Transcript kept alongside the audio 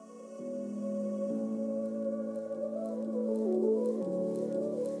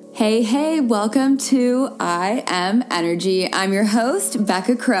Hey, welcome to I Am Energy. I'm your host,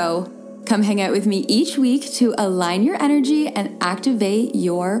 Becca Crow. Come hang out with me each week to align your energy and activate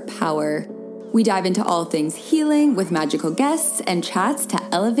your power. We dive into all things healing with magical guests and chats to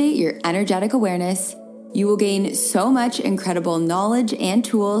elevate your energetic awareness. You will gain so much incredible knowledge and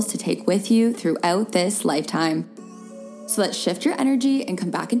tools to take with you throughout this lifetime. So let's shift your energy and come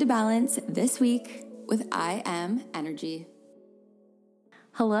back into balance this week with I Am Energy.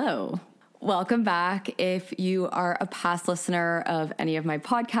 Hello. Welcome back. If you are a past listener of any of my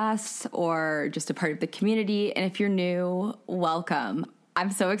podcasts or just a part of the community, and if you're new, welcome.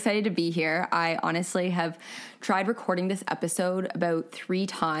 I'm so excited to be here. I honestly have tried recording this episode about 3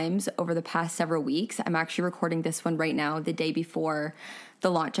 times over the past several weeks. I'm actually recording this one right now, the day before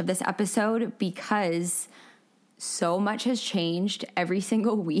the launch of this episode, because so much has changed every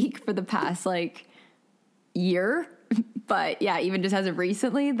single week for the past year. But yeah, even just as of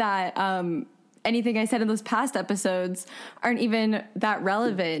recently, that anything I said in those past episodes aren't even that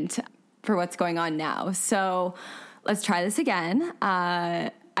relevant for what's going on now. So let's try this again.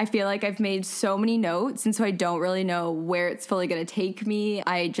 I feel like I've made so many notes, and so I don't really know where it's fully going to take me.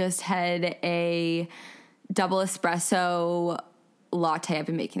 I just had a double espresso latte. I've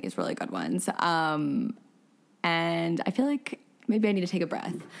been making these really good ones. And I feel like maybe I need to take a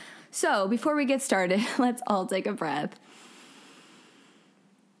breath. So before we get started, let's all take a breath.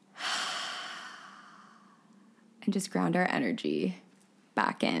 And just ground our energy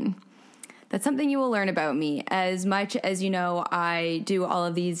back in. That's something you will learn about me. As much as you know, I do all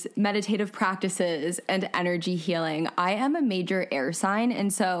of these meditative practices and energy healing. I am a major air sign,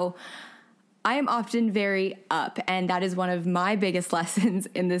 and so I am often very up, and that is one of my biggest lessons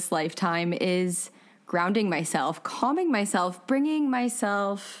in this lifetime is grounding myself, calming myself, bringing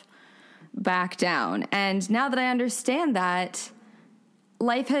myself back down. And now that I understand that,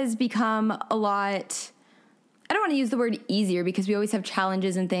 life has become a lot, I don't want to use the word easier because we always have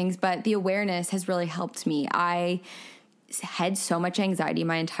challenges and things, but the awareness has really helped me. I had so much anxiety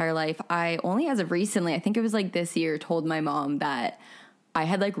my entire life. I only as of recently, I think it was this year, told my mom that I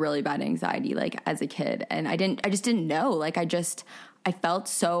had really bad anxiety as a kid. And I just didn't know. I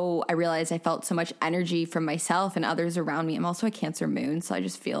realized I felt so much energy from myself and others around me. I'm also a Cancer moon, so I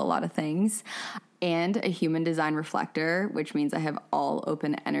just feel a lot of things. And a human design reflector, which means I have all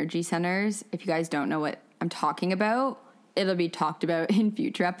open energy centers. If you guys don't know what I'm talking about, it'll be talked about in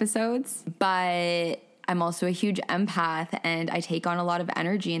future episodes. But I'm also a huge empath, and I take on a lot of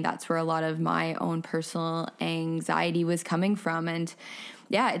energy, and that's where a lot of my own personal anxiety was coming from. And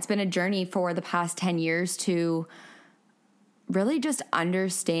yeah, it's been a journey for the past 10 years to really just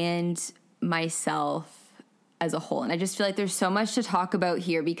understand myself as a whole. And I just feel like there's so much to talk about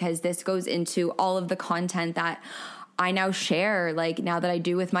here because this goes into all of the content that I now share, now that I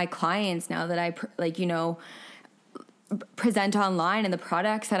do with my clients, now that I present online, and the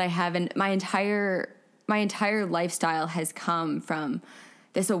products that I have, and my entire lifestyle has come from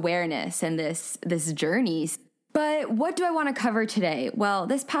this awareness and this journey. But what do I want to cover today? Well,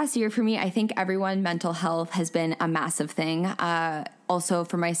 this past year for me, I think mental health has been a massive thing. Also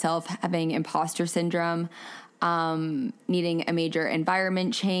for myself, having imposter syndrome, needing a major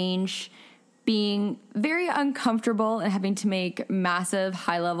environment change, being very uncomfortable and having to make massive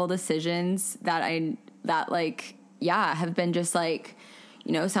high-level decisions that have been just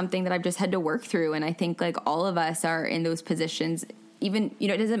something that I've just had to work through. And I think all of us are in those positions. Even,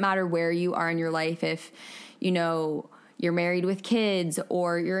 it doesn't matter where you are in your life, if you're married with kids,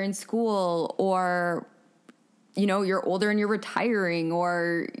 or you're in school, or, you're older and you're retiring,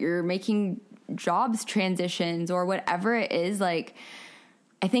 or you're making jobs transitions, or whatever it is. I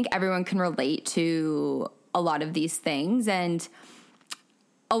think everyone can relate to a lot of these things. And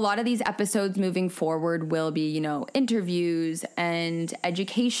a lot of these episodes moving forward will be, interviews and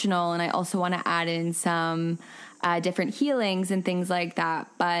educational. And I also want to add in some different healings and things like that.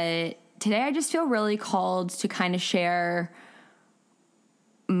 But today I just feel really called to kind of share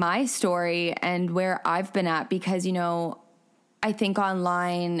my story and where I've been at because, I think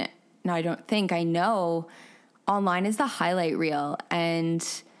online, no, I don't think, I know online is the highlight reel. And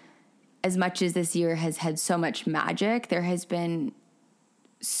as much as this year has had so much magic, there has been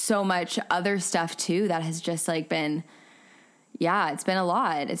so much other stuff too that has just been, it's been a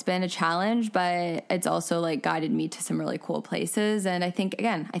lot. It's been a challenge, but it's also guided me to some really cool places. And I think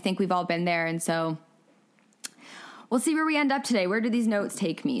we've all been there. And so we'll see where we end up today. Where do these notes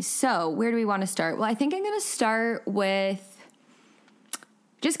take me? So where do we want to start? Well, I think I'm going to start with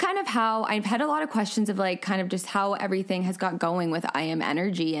just kind of how I've had a lot of questions of kind of just how everything has got going with I Am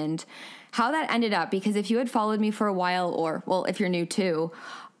Energy and how that ended up. Because if you had followed me for a while, or, well, if you're new too,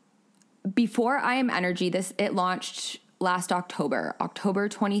 before I Am Energy, it launched last October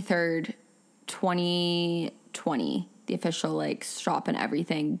 23rd, 2020, the official like shop and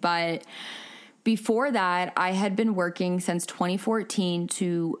everything. But before that, I had been working since 2014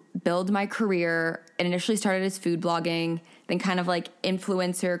 to build my career. It initially started as food blogging, then kind of like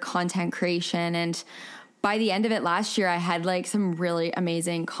influencer content creation. And by the end of it last year, I had like some really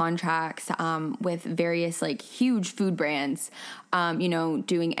amazing contracts with various like huge food brands,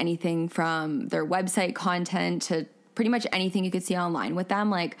 doing anything from their website content to pretty much anything you could see online with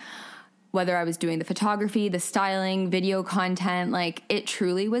them. Like whether I was doing the photography, the styling, video content, like it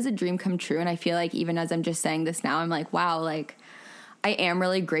truly was a dream come true. And I feel like even as I'm just saying this now, I'm like, wow, like I am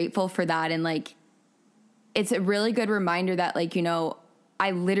really grateful for that. And like, it's a really good reminder that like,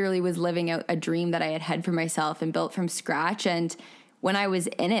 I literally was living out a dream that I had for myself and built from scratch. And when I was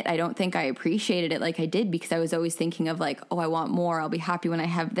in it, I don't think I appreciated it like I did, because I was always thinking of like, oh, I want more. I'll be happy when I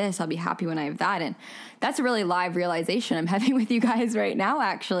have this. I'll be happy when I have that. And that's a really live realization I'm having with you guys right now,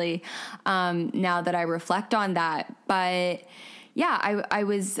 actually, now that I reflect on that. But yeah, I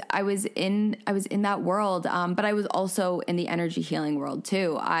was in that world, but I was also in the energy healing world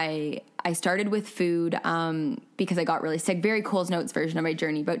too. I started with food because I got really sick. Very Coles Notes version of my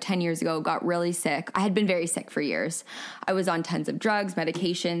journey. About 10 years ago, got really sick. I had been very sick for years. I was on tons of drugs,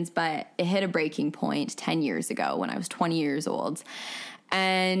 medications, but it hit a breaking point 10 years ago when I was 20 years old.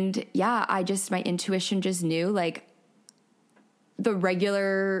 And yeah, my intuition just knew like the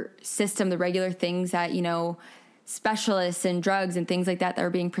regular system, the regular things that, specialists and drugs and things like that were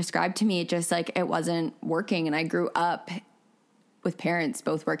being prescribed to me, it just like it wasn't working. And I grew up with parents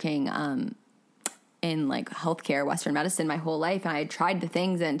both working in like healthcare, Western medicine my whole life, and I had tried the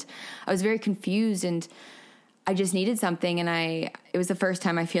things and I was very confused and I just needed something. And it was the first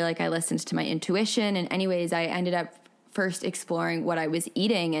time I feel like I listened to my intuition. And anyways, I ended up first exploring what I was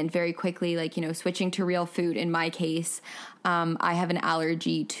eating and very quickly, like, switching to real food. In my case, I have an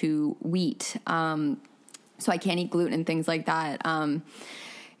allergy to wheat. So I can't eat gluten and things like that.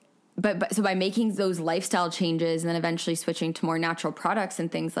 But so by making those lifestyle changes and then eventually switching to more natural products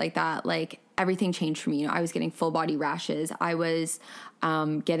and things like that, like everything changed for me. I was getting full body rashes. I was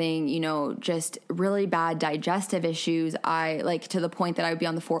getting, just really bad digestive issues. I like to the point that I would be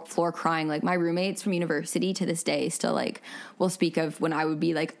on the floor crying. Like my roommates from university to this day still like will speak of when I would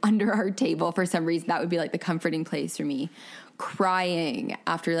be like under our table for some reason. That would be like the comforting place for me, crying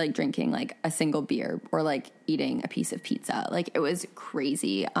after like drinking like a single beer or like eating a piece of pizza. Like it was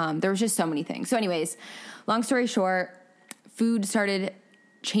crazy. There was just so many things. So anyways, long story short, food started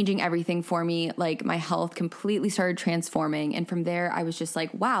changing everything for me. Like my health completely started transforming. And from there, I was just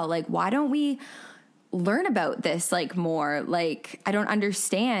like, wow, like why don't we learn about this like more? Like I don't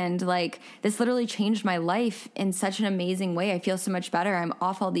understand. Like this literally changed my life in such an amazing way. I feel so much better. I'm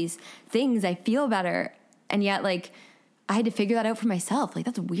off all these things. I feel better. And yet like I had to figure that out for myself. Like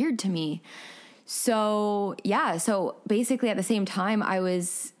that's weird to me. So yeah. So basically at the same time I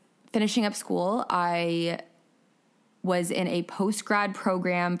was finishing up school, I was in a post-grad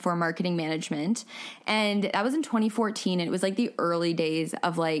program for marketing management. And that was in 2014. And it was like the early days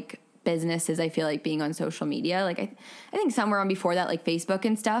of like businesses, I feel like, being on social media. Like I think somewhere on before that, like Facebook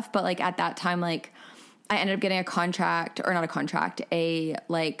and stuff. But like at that time, like I ended up getting a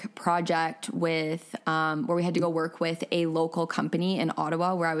like project with, where we had to go work with a local company in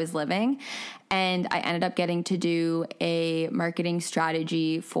Ottawa where I was living. And I ended up getting to do a marketing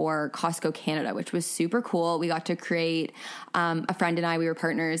strategy for Costco Canada, which was super cool. We got to create, a friend and I, we were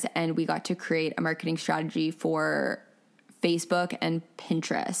partners, and we got to create a marketing strategy for Facebook and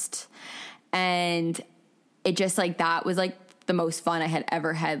Pinterest. And it just like, that was like the most fun I had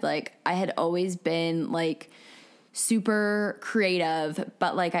ever had. Like I had always been like super creative,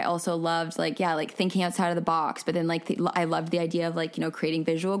 but like I also loved like, yeah, like thinking outside of the box. But then like I loved the idea of like, creating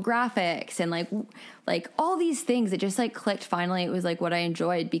visual graphics and like all these things. It just like clicked. Finally, it was like what I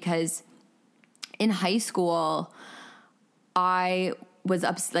enjoyed, because in high school I was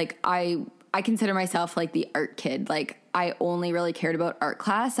I consider myself like the art kid. Like I only really cared about art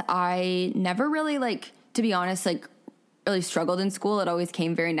class. I never really like, to be honest, like really struggled in school. It always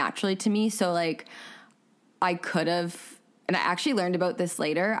came very naturally to me. So like I could have, and I actually learned about this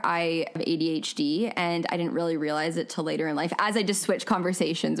later. I have ADHD and I didn't really realize it till later in life as I just switched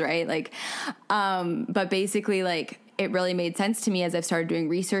conversations, right? Like, but basically like it really made sense to me as I've started doing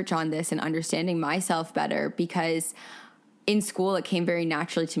research on this and understanding myself better, because in school it came very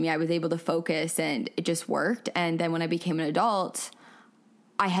naturally to me. I was able to focus and it just worked. And then when I became an adult,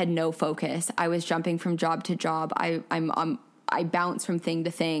 I had no focus. I was jumping from job to job. I bounced from thing to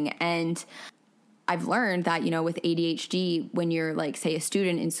thing, and I've learned that, with ADHD, when you're like, say, a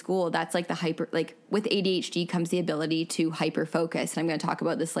student in school, that's like with ADHD comes the ability to hyper focus. And I'm going to talk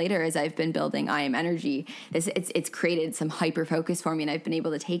about this later as I've been building I Am Energy. It's created some hyper focus for me, and I've been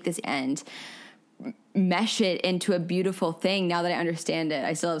able to take this and mesh it into a beautiful thing now that I understand it.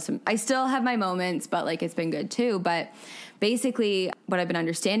 I still have my moments, but like, it's been good too. But basically what I've been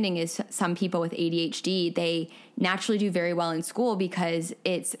understanding is some people with ADHD, they naturally do very well in school because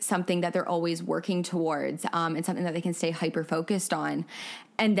it's something that they're always working towards, and something that they can stay hyper focused on.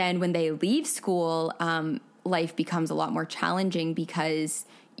 And then when they leave school, life becomes a lot more challenging because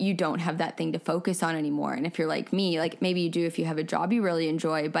you don't have that thing to focus on anymore. And if you're like me, like maybe you do if you have a job you really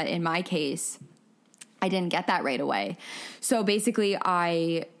enjoy, but in my case, I didn't get that right away. So basically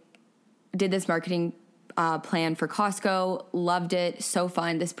I did this marketing plan for Costco, loved it, so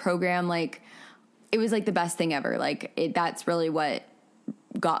fun. This program, like, it was like the best thing ever. Like, that's really what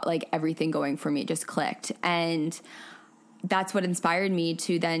got like everything going for me. It just clicked. And that's what inspired me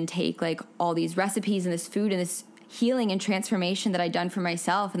to then take like all these recipes and this food and this healing and transformation that I'd done for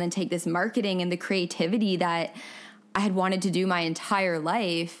myself, and then take this marketing and the creativity that I had wanted to do my entire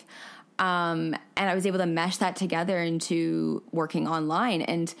life. And I was able to mesh that together into working online.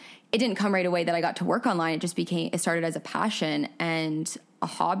 And it didn't come right away that I got to work online. It started as a passion and a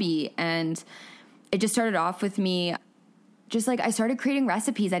hobby. And it just started off with me, just like, I started creating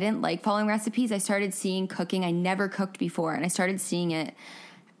recipes. I didn't like following recipes. I started seeing cooking. I never cooked before. And I started seeing it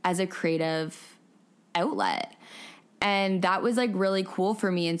as a creative outlet. And that was like really cool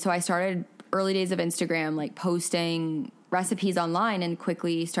for me. And so I started early days of Instagram, like posting recipes online, and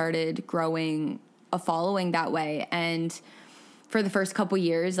quickly started growing a following that way. And for the first couple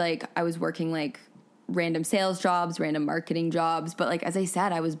years, like, I was working like random sales jobs, random marketing jobs. But like, as I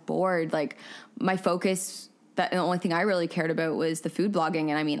said, I was bored. Like, my focus, the only thing I really cared about was the food blogging.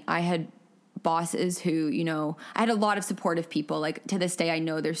 And I mean, I had bosses who, I had a lot of supportive people. Like, to this day, I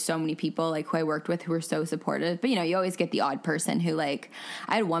know there's so many people like who I worked with who were so supportive, but you always get the odd person who, like,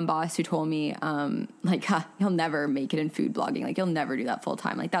 I had one boss who told me, you'll never make it in food blogging. Like, you'll never do that full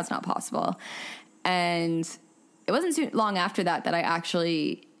time. Like, that's not possible. And it wasn't long after that I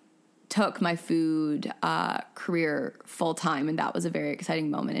actually took my food career full time. And that was a very exciting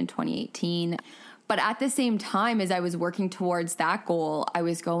moment in 2018. But at the same time, as I was working towards that goal, I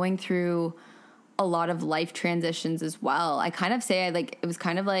was going through a lot of life transitions as well. I kind of say it was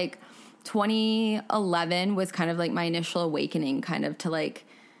kind of like 2011 was kind of like my initial awakening kind of to like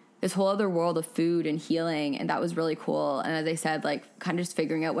this whole other world of food and healing. And that was really cool. And as I said, like, kind of just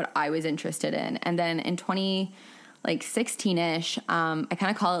figuring out what I was interested in. And then in 2016-ish, I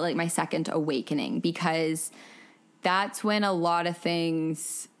kind of call it like my second awakening, because that's when a lot of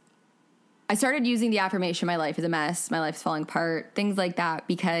things, I started using the affirmation, my life is a mess, my life's falling apart, things like that,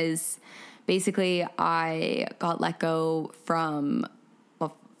 because basically I got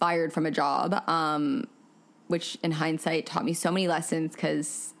fired from a job, which in hindsight taught me so many lessons,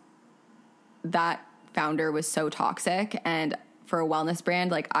 because that founder was so toxic. And for a wellness brand,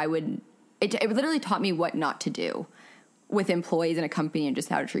 like, it literally taught me what not to do with employees in a company and just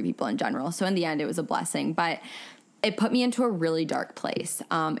how to treat people in general. So in the end, it was a blessing, but it put me into a really dark place.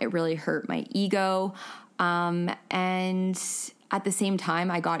 It really hurt my ego. And at the same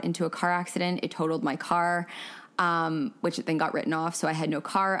time, I got into a car accident. It totaled my car, which then got written off. So I had no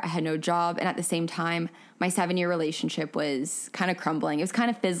car, I had no job. And at the same time, my 7-year relationship was kind of crumbling. It was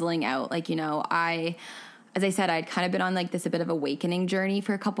kind of fizzling out. Like, as I said, I'd kind of been on like this a bit of awakening journey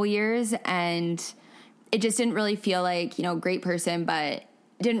for a couple years, and it just didn't really feel like, great person, but it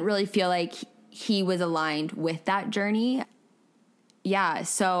didn't really feel like he was aligned with that journey. Yeah.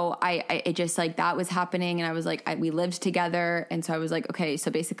 So it just like, that was happening. And I was like, we lived together. And so I was like, okay,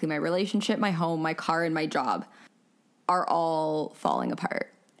 so basically my relationship, my home, my car, and my job are all falling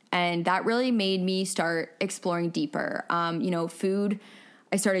apart. And that really made me start exploring deeper. Food,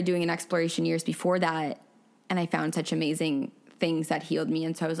 I started doing an exploration years before that, and I found such amazing things that healed me.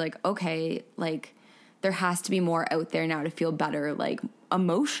 And so I was like, okay, like, there has to be more out there now to feel better, like,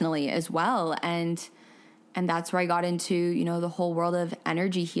 emotionally as well. And that's where I got into, the whole world of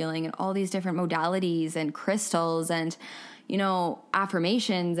energy healing and all these different modalities and crystals and,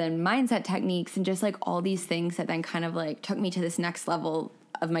 affirmations and mindset techniques, and just like all these things that then kind of like took me to this next level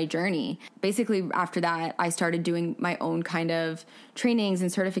of my journey. Basically, after that, I started doing my own kind of trainings and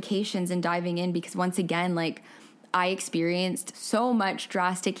certifications and diving in, because once again, like, I experienced so much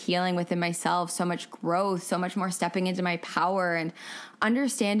drastic healing within myself, so much growth, so much more stepping into my power and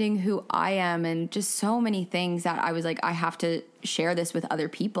understanding who I am, and just so many things that I was like, I have to share this with other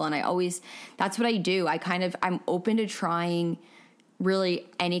people. And that's what I do. I'm open to trying really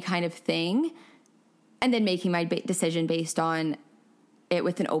any kind of thing and then making my decision based on it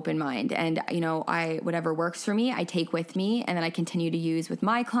with an open mind. And, you know, whatever works for me, I take with me, and then I continue to use with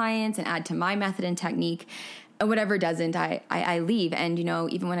my clients and add to my method and technique. And whatever doesn't, I leave. And, you know,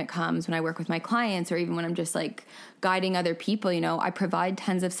 even when I work with my clients, or even when I'm just like guiding other people, you know, I provide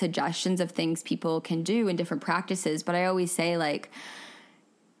tons of suggestions of things people can do in different practices. But I always say, like,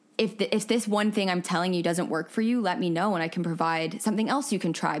 if this one thing I'm telling you doesn't work for you, let me know, and I can provide something else you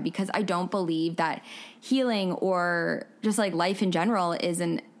can try, because I don't believe that healing or just like life in general is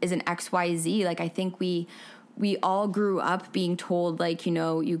an XYZ. Like, I think we all grew up being told, like, you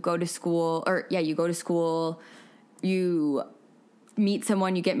know, you go to school, you meet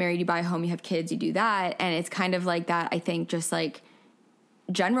someone, you get married, you buy a home, you have kids, you do that. And it's kind of like that, I think, just like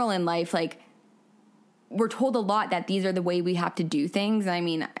general in life, like, we're told a lot that these are the way we have to do things. And I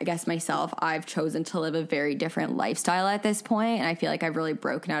mean, I guess myself, I've chosen to live a very different lifestyle at this point, and I feel like I've really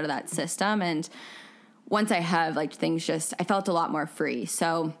broken out of that system. And once I have, like, I felt a lot more free.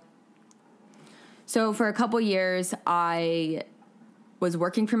 So for a couple years, I was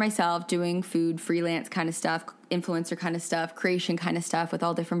working for myself, doing food, freelance kind of stuff, influencer kind of stuff, creation kind of stuff with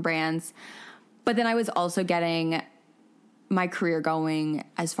all different brands. But then I was also getting my career going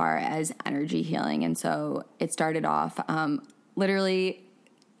as far as energy healing. And so it started off literally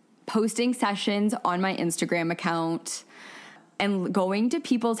posting sessions on my Instagram account and going to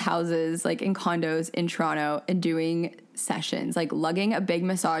people's houses, like in condos in Toronto, and doing sessions, like lugging a big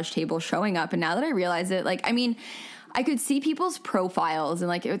massage table, showing up. And now that I realize it, like, I mean, I could see people's profiles, and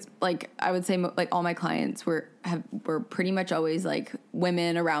like, it's like, I would say like all my clients were pretty much always like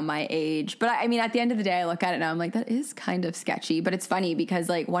women around my age. But I mean, at the end of the day, I look at it now, I'm like, that is kind of sketchy. But it's funny because,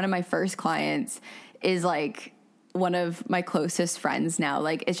 like, one of my first clients is like one of my closest friends now.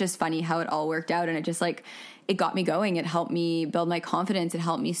 Like, it's just funny how it all worked out. And it just, like, it got me going. It helped me build my confidence. It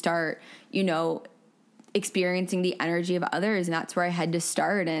helped me start, you know, experiencing the energy of others. And that's where I had to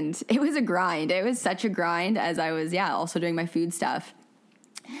start. And it was a grind. It was such a grind, as I was, also doing my food stuff.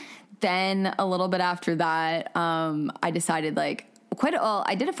 Then a little bit after that, I decided, like,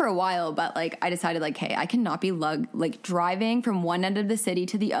 I did it for a while, but like, I decided, like, hey, I cannot be driving from one end of the city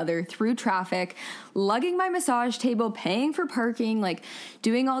to the other through traffic, lugging my massage table, paying for parking, like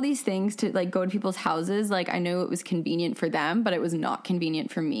doing all these things to like go to people's houses. Like, I knew it was convenient for them, but it was not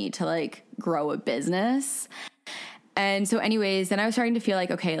convenient for me to like grow a business. And so anyways, then I was starting to feel like,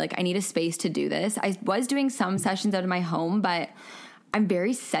 okay, like, I need a space to do this. I was doing some sessions out of my home, but I'm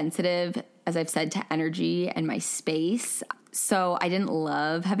very sensitive, as I've said, to energy and my space. So I didn't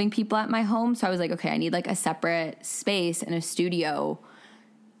love having people at my home. So I was like, okay, I need like a separate space and a studio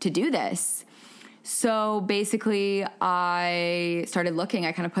to do this. So basically I started looking.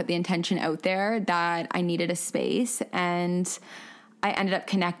 I kind of put the intention out there that I needed a space, and I ended up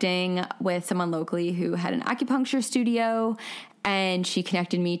connecting with someone locally who had an acupuncture studio, and she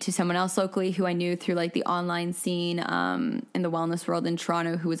connected me to someone else locally who I knew through like the online scene in the wellness world in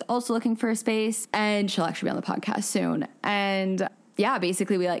Toronto, who was also looking for a space. And she'll actually be on the podcast soon. And yeah,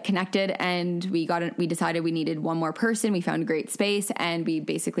 basically we like connected, and we decided we needed one more person. We found a great space, and we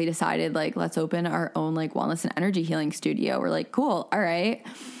basically decided, like, let's open our own like wellness and energy healing studio. We're like, cool. All right.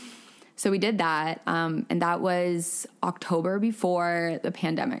 So we did that. And that was October before the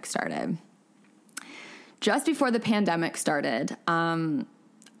pandemic started. Just before the pandemic started,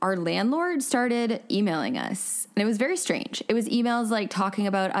 our landlord started emailing us, and it was very strange. It was emails like talking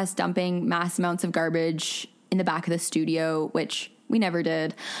about us dumping mass amounts of garbage in the back of the studio, which we never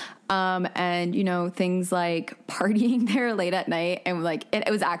did. And, you know, things like partying there late at night. And like, it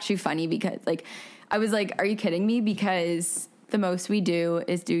was actually funny because like, I was like, are you kidding me? Because the most we do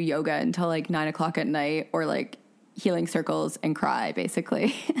is do yoga until like 9:00 at night, or like healing circles and cry,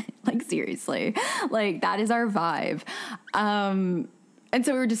 basically. Like, seriously, like, that is our vibe. And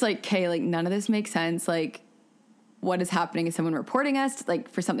so we were just like, okay, like, none of this makes sense. Like, what is happening? Is someone reporting us like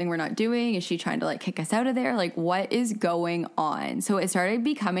for something we're not doing? Is she trying to like kick us out of there? Like, what is going on? So it started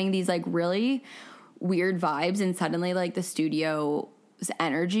becoming these like really weird vibes, and suddenly like the studio's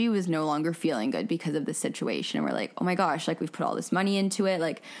energy was no longer feeling good because of the situation. And we're like, oh my gosh, like, we've put all this money into it,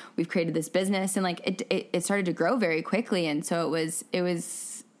 like, we've created this business, and like it started to grow very quickly. And so it was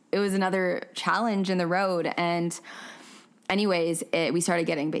another challenge in the road. And anyways, we started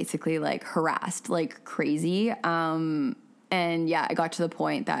getting basically like harassed like crazy. And yeah, I got to the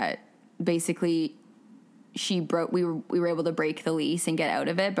point that basically we were able to break the lease and get out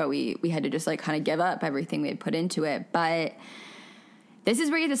of it, but we had to just like kind of give up everything we had put into it. But this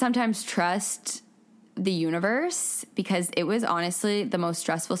is where you have to sometimes trust the universe, because it was honestly the most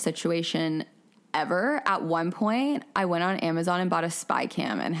stressful situation ever. At one point, I went on Amazon and bought a spy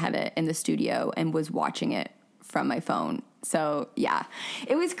cam and had it in the studio and was watching it from my phone. So yeah,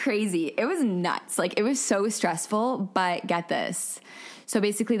 it was crazy. It was nuts. Like, it was so stressful, but get this. So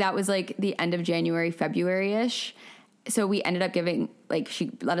basically that was like the end of January, February-ish. So we ended up giving, like,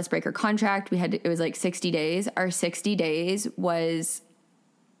 she let us break her contract. It was like 60 days. Our 60 days was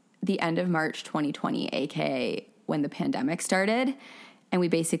the end of March 2020, aka when the pandemic started. And we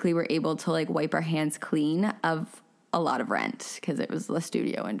basically were able to like wipe our hands clean of a lot of rent because it was the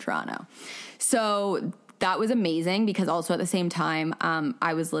studio in Toronto. So that was amazing because also at the same time,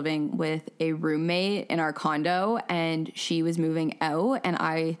 I was living with a roommate in our condo and she was moving out, and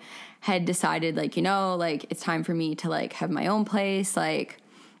I had decided, like, you know, like, it's time for me to like have my own place. Like,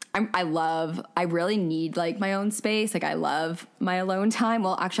 I really need like my own space. Like, I love my alone time.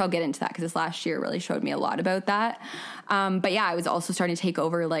 Well, actually, I'll get into that because this last year really showed me a lot about that. But yeah, I was also starting to take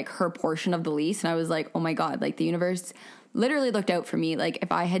over like her portion of the lease. And I was like, oh my God, like the universe literally looked out for me. Like,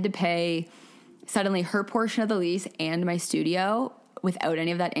 if I had to pay suddenly her portion of the lease and my studio without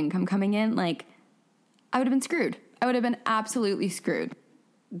any of that income coming in, like, I would have been screwed. I would have been absolutely screwed.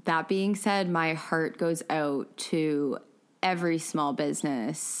 That being said, my heart goes out to every small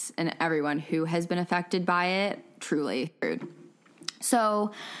business and everyone who has been affected by it, truly.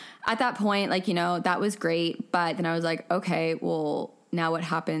 So at that point, like, you know, that was great. But then I was like, okay, well, now what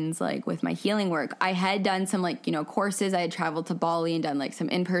happens like with my healing work? I had done some like, you know, courses. I had traveled to Bali and done like some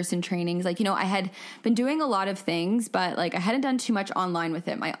in-person trainings. Like, you know, I had been doing a lot of things, but like I hadn't done too much online with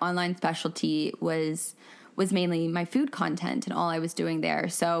it. My online specialty was mainly my food content and all I was doing there.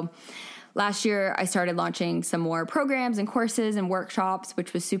 So last year, I started launching some more programs and courses and workshops,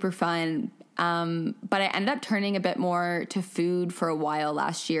 which was super fun. But I ended up turning a bit more to food for a while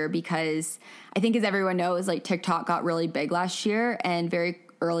last year because I think, as everyone knows, like TikTok got really big last year, and very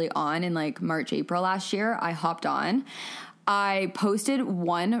early on in like March, April last year, I hopped on. I posted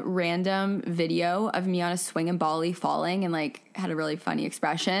one random video of me on a swing in Bali falling and like had a really funny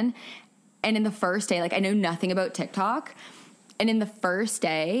expression. And in the first day, like, I know nothing about TikTok. And in the first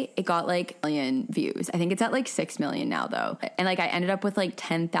day, it got like 1 million views. I think it's at like 6 million now though. And like I ended up with like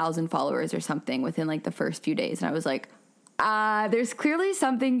 10,000 followers or something within like the first few days. And I was like, there's clearly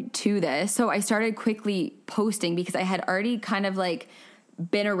something to this. So I started quickly posting because I had already kind of like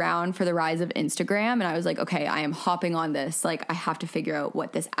been around for the rise of Instagram. And I was like, okay, I am hopping on this. Like, I have to figure out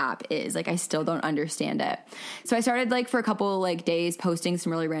what this app is. Like, I still don't understand it. So I started like for a couple like days posting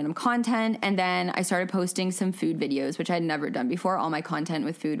some really random content. And then I started posting some food videos, which I'd never done before. All my content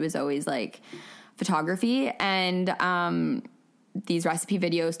with food was always like photography. And, these recipe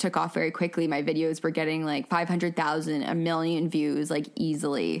videos took off very quickly. My videos were getting like 500,000, 1 million views, like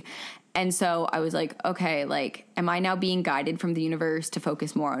easily. And so I was like, okay, like, am I now being guided from the universe to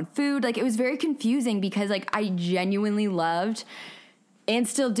focus more on food? Like, it was very confusing because like I genuinely loved and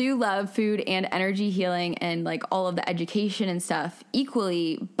still do love food and energy healing and like all of the education and stuff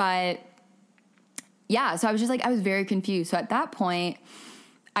equally. But yeah, so I was just like, I was very confused. So at that point,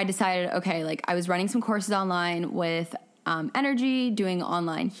 I decided, okay, like I was running some courses online with energy, doing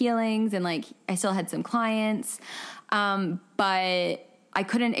online healings, and like I still had some clients, but I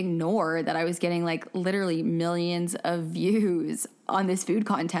couldn't ignore that I was getting like literally millions of views on this food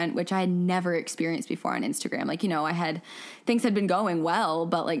content, which I had never experienced before on Instagram. Like, you know, things had been going well,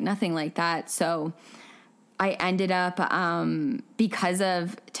 but like nothing like that. So I ended up, because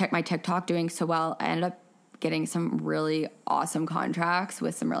of my TikTok doing so well, I ended up getting some really awesome contracts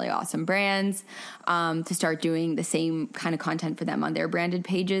with some really awesome brands, to start doing the same kind of content for them on their branded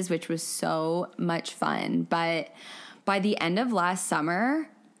pages, which was so much fun. But by the end of last summer,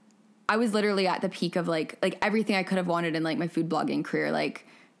 I was literally at the peak of like everything I could have wanted in like my food blogging career. Like,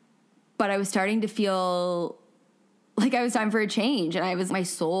 but I was starting to feel like I was time for a change, and my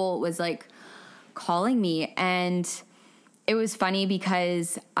soul was like calling me. And it was funny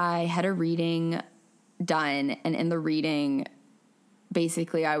because I had a reading done, and in the reading,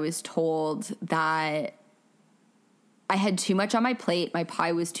 basically I was told that I had too much on my plate, my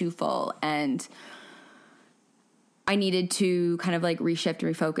pie was too full, and I needed to kind of like reshift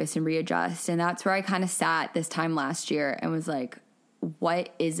and refocus and readjust. And that's where I kind of sat this time last year and was like,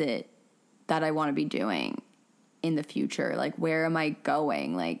 what is it that I want to be doing in the future? Like, where am I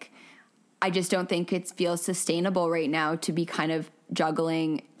going? Like, I just don't think it feels sustainable right now to be kind of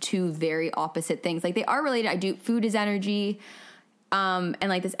juggling two very opposite things. Like, they are related. Food is energy, and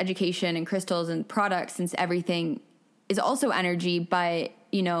like this education and crystals and products, since everything is also energy. But,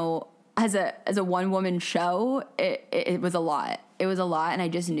 you know, as a one woman show, it was a lot. It was a lot. And I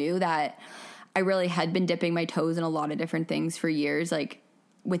just knew that I really had been dipping my toes in a lot of different things for years. Like,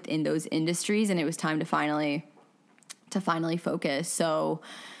 within those industries, and it was time to finally focus. So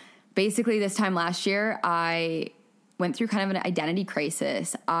basically this time last year, I went through kind of an identity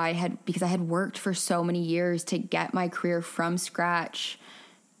crisis. Because I had worked for so many years to get my career from scratch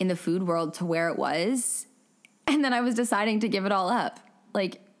in the food world to where it was. And then I was deciding to give it all up.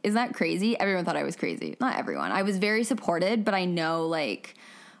 Like, isn't that crazy? Everyone thought I was crazy. Not everyone. I was very supported, but I know like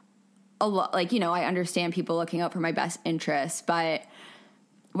a lot, like, you know, I understand people looking out for my best interests, but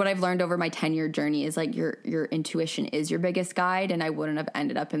what I've learned over my 10-year journey is like your intuition is your biggest guide, and I wouldn't have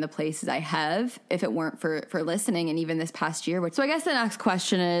ended up in the places I have if it weren't for listening. And even this past year. So I guess the next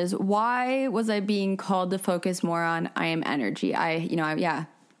question is, why was I being called to focus more on I Am Energy? I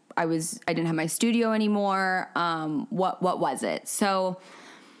didn't have my studio anymore. What was it? So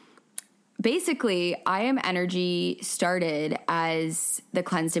basically, I Am Energy started as the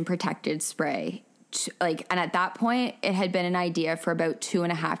Cleansed and Protected spray. And at that point, it had been an idea for about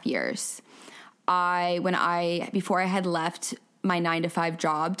 2.5 years. Before I had left my 9-to-5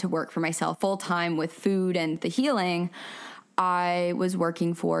 job to work for myself full time with food and the healing, I was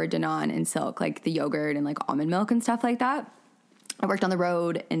working for Danone and Silk, like the yogurt and like almond milk and stuff like that. I worked on the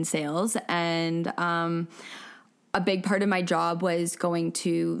road in sales, and a big part of my job was going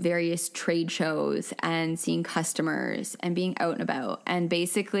to various trade shows and seeing customers and being out and about. And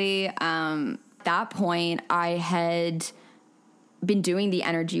basically, at that point, I had been doing the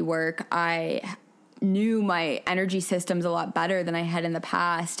energy work. I knew my energy systems a lot better than I had in the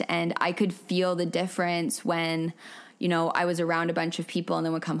past, and I could feel the difference when, you know, I was around a bunch of people and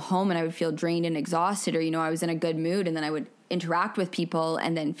then would come home and I would feel drained and exhausted, or, you know, I was in a good mood and then I would interact with people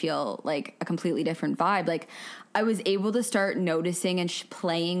and then feel like a completely different vibe. Like, I was able to start noticing and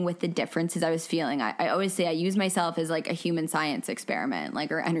playing with the differences I was feeling. I always say I use myself as like a human science experiment,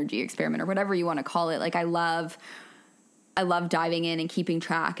 like, or energy experiment, or whatever you want to call it. Like, I love diving in and keeping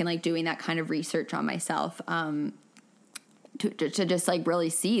track and like doing that kind of research on myself, to just like really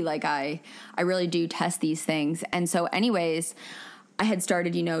see, like, I really do test these things. And so anyways, I had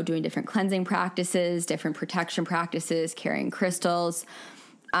started, you know, doing different cleansing practices, different protection practices, carrying crystals.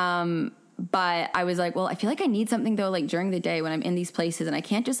 But I was like, well, I feel like I need something though, like during the day when I'm in these places, and I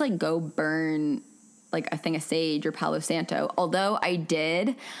can't just like go burn like a thing of sage or Palo Santo. Although I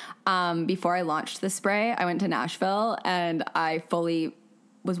did, before I launched the spray, I went to Nashville and I fully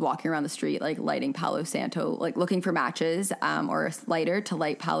was walking around the street, like lighting Palo Santo, like looking for matches, or a lighter to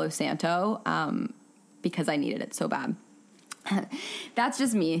light Palo Santo, because I needed it so bad. That's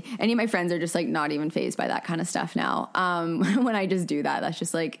just me. Any of my friends are just like not even fazed by that kind of stuff now. When I just do that, that's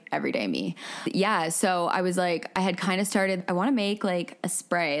just like everyday me. Yeah. So I was like, I had kind of started, I want to make like a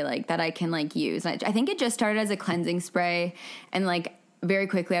spray like that I can like use. And I think it just started as a cleansing spray, and like very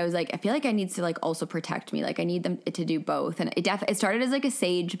quickly I was like, I feel like I need to like also protect me. Like, I need them to do both. And it started as like a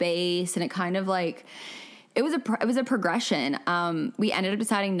sage base, and it kind of like, it was a progression. We ended up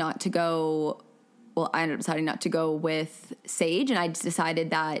deciding not to go. Well, I ended up deciding not to go with sage, and I decided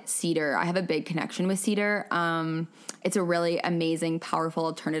that cedar, I have a big connection with cedar. It's a really amazing, powerful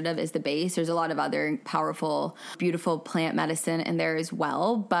alternative as the base. There's a lot of other powerful, beautiful plant medicine in there as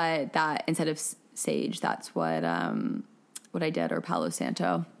well, but that instead of sage, that's what I did, or Palo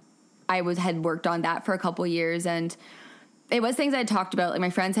Santo. I had worked on that for a couple years, and it was things I had talked about. Like, my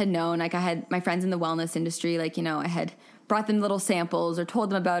friends had known, like, I had my friends in the wellness industry, like, you know, I had brought them little samples or told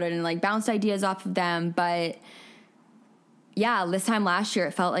them about it and like bounced ideas off of them. But yeah, this time last year,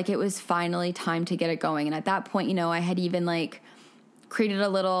 it felt like it was finally time to get it going. And at that point, you know, I had even like created a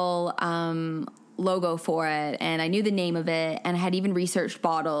little logo for it, and I knew the name of it, and I had even researched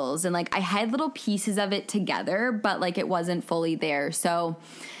bottles, and like I had little pieces of it together, but like it wasn't fully there. So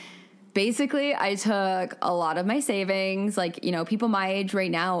basically I took a lot of my savings. Like, you know, people my age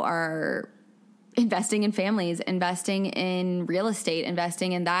right now are investing in families, investing in real estate,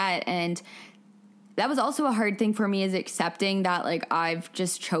 investing in that. And that was also a hard thing for me, is accepting that like I've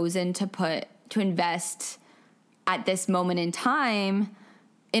just chosen to invest at this moment in time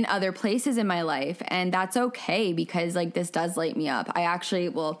in other places in my life. And that's okay, because like this does light me up. I actually,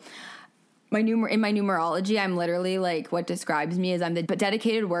 in my numerology, I'm literally like, what describes me is I'm the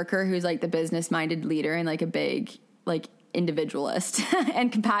dedicated worker who's like the business-minded leader and like a big like individualist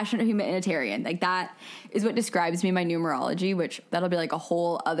and compassionate humanitarian. Like, that is what describes me, my numerology, which that'll be like a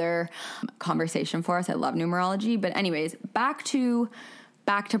whole other conversation for us. I love numerology. But anyways, back to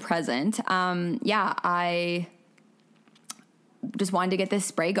present. I just wanted to get this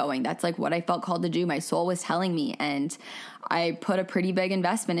spray going. That's like what I felt called to do. My soul was telling me, and I put a pretty big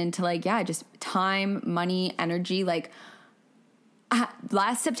investment into like, just time, money, energy. Like,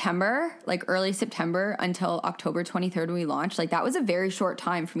 last September, like early September until October 23rd when we launched, like that was a very short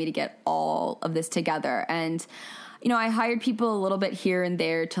time for me to get all of this together. And, you know, I hired people a little bit here and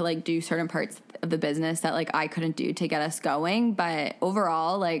there to like do certain parts of the business that like I couldn't do to get us going. But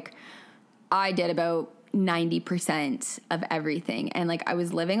overall, like I did about 90% of everything. And like I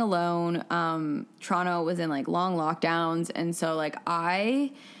was living alone. Toronto was in like long lockdowns. And so like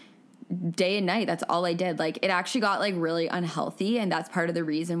day and night, that's all I did. Like it actually got like really unhealthy, and that's part of the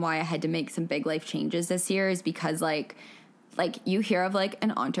reason why I had to make some big life changes this year, is because like you hear of like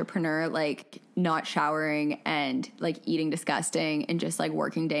an entrepreneur like not showering and like eating disgusting and just like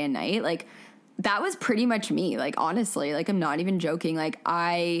working day and night. Like that was pretty much me. Like honestly, like I'm not even joking. Like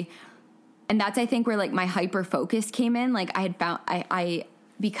and that's I think where like my hyper focus came in. Like I had found I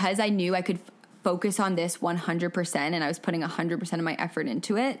because I knew I could focus on this 100% and I was putting 100% of my effort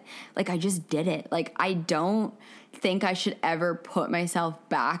into it, like I just did it. Like I don't think I should ever put myself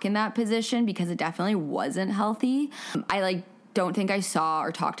back in that position because it definitely wasn't healthy. I like don't think I saw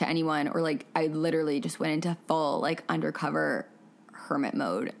or talked to anyone, or like I literally just went into full like undercover hermit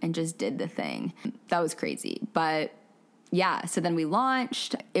mode and just did the thing. That was crazy. But yeah, so then we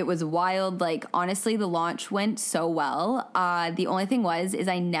launched. It was wild. Like honestly, the launch went so well. The only thing is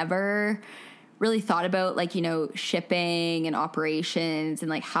I never really thought about like, you know, shipping and operations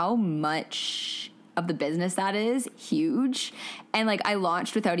and like how much of the business that is huge. And like I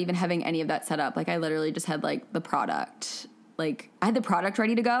launched without even having any of that set up. Like I literally just had like the product, like I had the product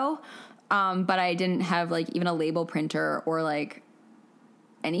ready to go. But I didn't have like even a label printer or like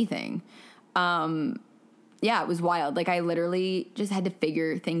anything. Yeah, it was wild. Like I literally just had to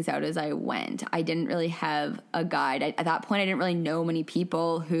figure things out as I went. I didn't really have a guide. At that point, I didn't really know many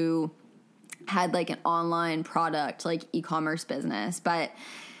people who had like an online product, like e-commerce business. But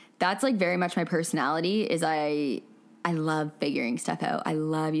that's like very much my personality, is I love figuring stuff out. I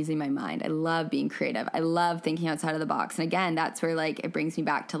love using my mind. I love being creative. I love thinking outside of the box. And again, that's where like it brings me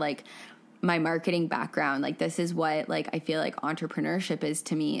back to like my marketing background. Like this is what like I feel like entrepreneurship is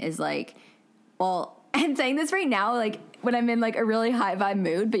to me, is like, well, I'm saying this right now, like when I'm in like a really high vibe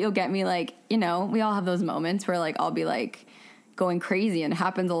mood, but you'll get me like, you know, we all have those moments where like I'll be like going crazy, and it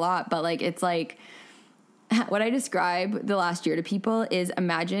happens a lot. But like it's like what I describe the last year to people is,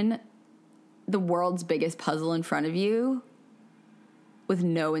 imagine the world's biggest puzzle in front of you with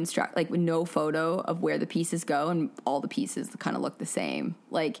no with no photo of where the pieces go, and all the pieces kind of look the same.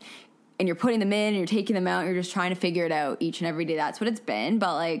 Like, and you're putting them in and you're taking them out and you're just trying to figure it out each and every day. That's what it's been.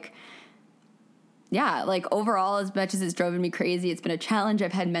 But like, yeah, like overall, as much as it's driven me crazy, it's been a challenge.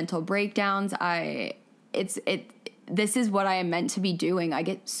 I've had mental breakdowns. This is what I am meant to be doing. I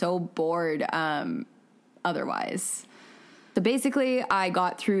get so bored otherwise. So basically, I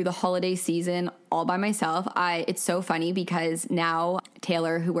got through the holiday season all by myself. It's so funny because now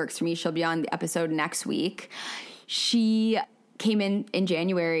Taylor, who works for me, she'll be on the episode next week. She came in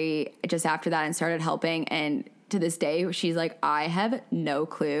January just after that and started helping. And to this day, she's like, I have no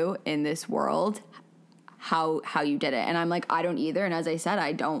clue in this world how you did it. And I'm like, I don't either. And as I said,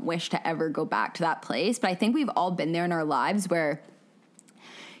 I don't wish to ever go back to that place. But I think we've all been there in our lives where,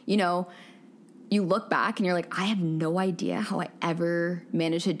 you know, you look back and you're like, I have no idea how I ever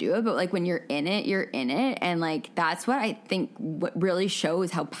managed to do it. But like when you're in it, you're in it. And like, that's what I think what really shows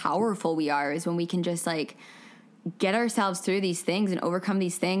how powerful we are, is when we can just like get ourselves through these things and overcome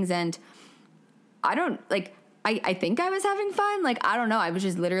these things. And I think I was having fun. Like, I don't know. I was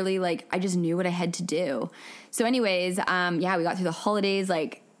just literally like, I just knew what I had to do. So anyways, yeah, we got through the holidays,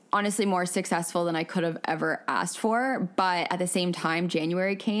 like honestly more successful than I could have ever asked for. But at the same time,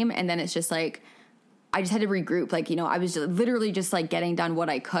 January came, and then it's just like, I just had to regroup. Like, you know, I was literally just like getting done what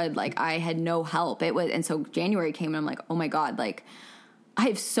I could. Like I had no help. And so January came and I'm like, oh my God, like I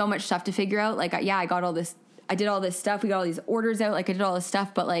have so much stuff to figure out. Like, yeah, I did all this stuff. We got all these orders out. Like I did all this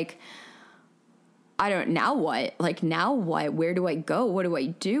stuff, but like, now what? Like, now what? Where do I go? What do I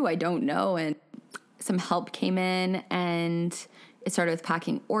do? I don't know. And some help came in, and it started with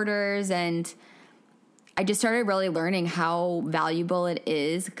packing orders. And I just started really learning how valuable it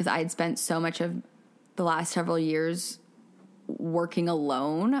is, because I had spent so much of the last several years working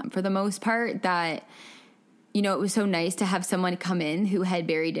alone for the most part, that, you know, it was so nice to have someone come in who had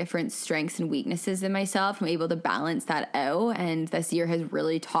very different strengths and weaknesses than myself. I'm able to balance that out. And this year has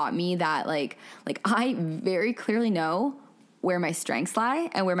really taught me that like I very clearly know where my strengths lie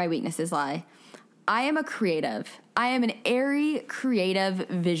and where my weaknesses lie. I am a creative. I am an airy, creative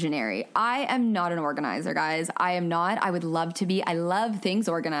visionary. I am not an organizer, guys. I am not. I would love to be. I love things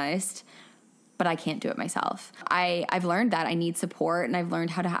organized, but I can't do it myself. I've learned that I need support, and I've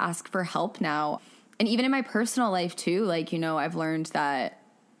learned how to ask for help now. And even in my personal life too, like, you know, I've learned that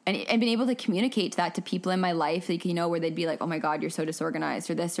and been able to communicate that to people in my life, like, you know, where they'd be like, oh my God, you're so disorganized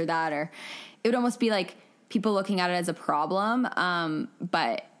or this or that, or it would almost be like people looking at it as a problem.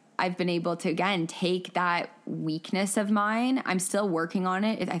 But I've been able to, again, take that weakness of mine. I'm still working on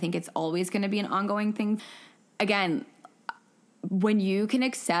it. I think it's always going to be an ongoing thing. Again, when you can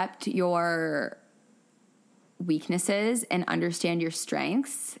accept your weaknesses and understand your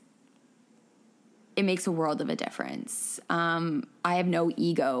strengths, it makes a world of a difference. I have no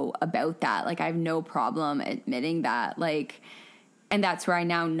ego about that. Like, I have no problem admitting that. Like, and that's where I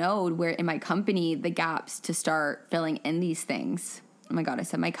now know where in my company, the gaps to start filling in these things. Oh my God, I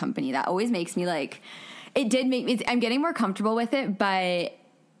said my company. That always makes me like, it did make me, I'm getting more comfortable with it, but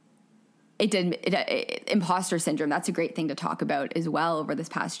imposter syndrome, that's a great thing to talk about as well over this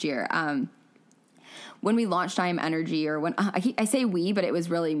past year. When we launched I Am Energy, or when I say we, but it was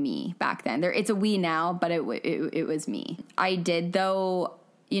really me back then. It's a we now, but it was me. I did, though,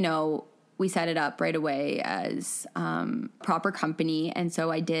 you know, we set it up right away as proper company. And so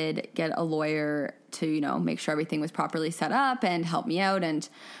I did get a lawyer to, you know, make sure everything was properly set up and help me out. And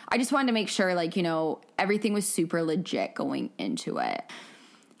I just wanted to make sure, like, you know, everything was super legit going into it.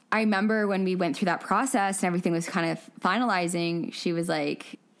 I remember when we went through that process and everything was kind of finalizing, she was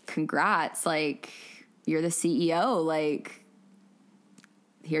like, congrats, like, you're the CEO, like,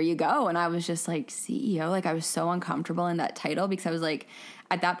 here you go. And I was just like, CEO, like, I was so uncomfortable in that title because I was like,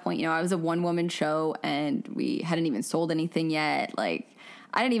 at that point, you know, I was a one-woman show and we hadn't even sold anything yet. Like,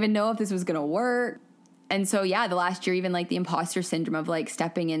 I didn't even know if this was going to work. And so, yeah, the last year, even like the imposter syndrome of like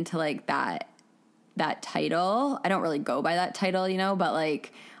stepping into like that title. I don't really go by that title, you know, but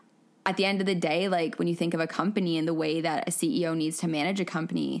like at the end of the day, like when you think of a company and the way that a CEO needs to manage a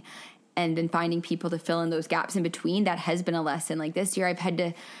company, and then finding people to fill in those gaps in between, that has been a lesson. Like this year, I've had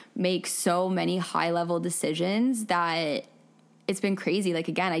to make so many high-level decisions that it's been crazy. Like,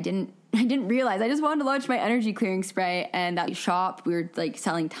 again, I didn't realize. I just wanted to launch my energy clearing spray, and that shop, we were like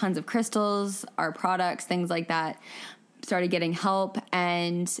selling tons of crystals, our products, things like that. Started getting help,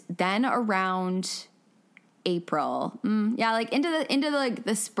 and then around April, like into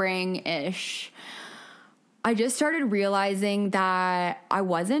the spring-ish, I just started realizing that I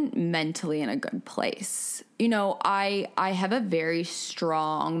wasn't mentally in a good place. You know, I have a very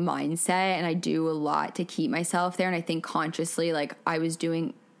strong mindset and I do a lot to keep myself there. And I think consciously, like, I was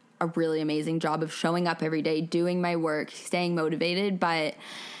doing a really amazing job of showing up every day, doing my work, staying motivated. But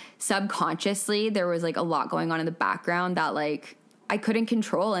subconsciously, there was like a lot going on in the background that like I couldn't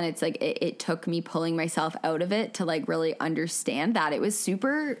control. And it's like, it took me pulling myself out of it to like really understand that. It was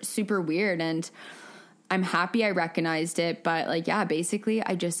super, super weird. And I'm happy I recognized it, but like, yeah, basically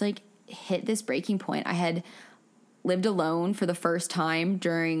I just like hit this breaking point. I had lived alone for the first time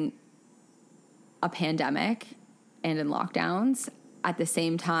during a pandemic and in lockdowns. At the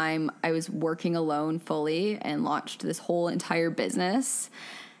same time, I was working alone fully and launched this whole entire business.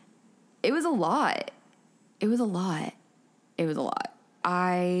 It was a lot.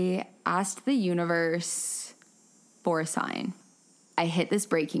 I asked the universe for a sign. I hit this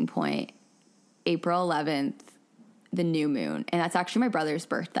breaking point. April 11th, the new moon. And that's actually my brother's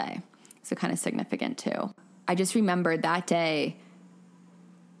birthday. So kind of significant too. I just remembered that day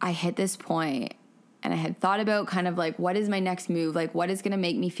I hit this point and I had thought about kind of like, what is my next move? Like, what is going to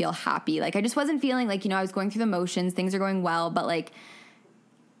make me feel happy? Like, I just wasn't feeling like, you know, I was going through the motions. Things are going well, but like,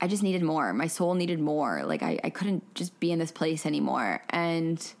 I just needed more. My soul needed more. Like, I couldn't just be in this place anymore.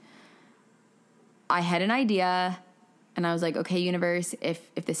 And I had an idea and I was like, okay, universe,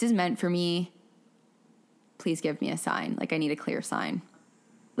 if this is meant for me, please give me a sign. Like, I need a clear sign.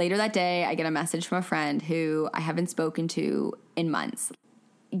 Later that day, I get a message from a friend who I haven't spoken to in months,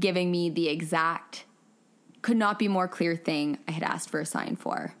 giving me the exact, could not be more clear thing I had asked for a sign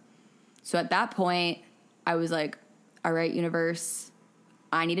for. So at that point, I was like, all right, universe,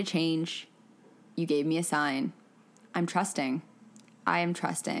 I need a change. You gave me a sign. I'm trusting. I am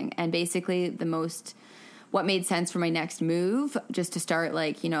trusting. And basically what made sense for my next move, just to start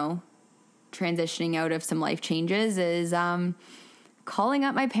like, you know, transitioning out of some life changes, is calling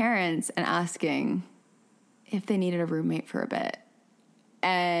up my parents and asking if they needed a roommate for a bit.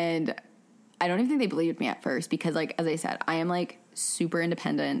 And I don't even think they believed me at first because, like, as I said, I am like super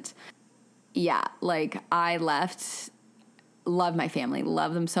independent. Yeah, like I love my family,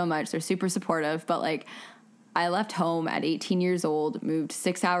 love them so much. They're super supportive, but like I left home at 18 years old, moved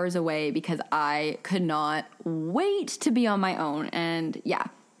 6 hours away because I could not wait to be on my own. And yeah.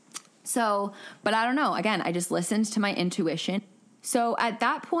 So, but I don't know. Again, I just listened to my intuition. So at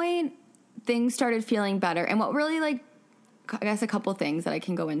that point, things started feeling better. And what really like I guess a couple things that I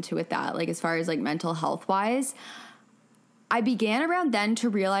can go into with that, like as far as like mental health wise. I began around then to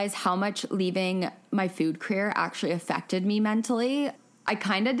realize how much leaving my food career actually affected me mentally. I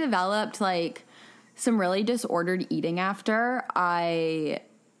kind of developed like some really disordered eating after I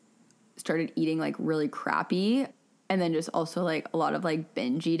started eating like really crappy, and then just also like a lot of like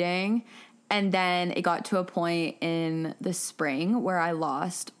binge eating. And then it got to a point in the spring where I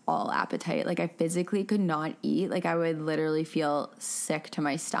lost all appetite. Like I physically could not eat. Like I would literally feel sick to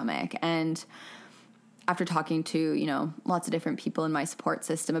my stomach. And after talking to, you know, lots of different people in my support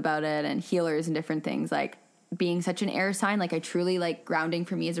system about it and healers and different things, like being such an air sign, like I truly like grounding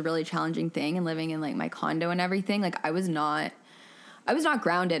for me is a really challenging thing, and living in like my condo and everything, like I was not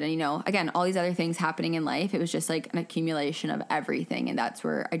grounded. And, you know, again, all these other things happening in life, it was just like an accumulation of everything. And that's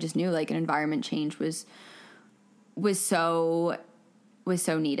where I just knew like an environment change was so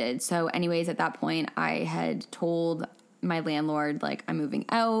needed. So anyways, at that point I had told my landlord, like, I'm moving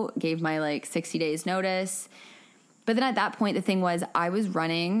out, gave my like 60 days notice. But then at that point, the thing was I was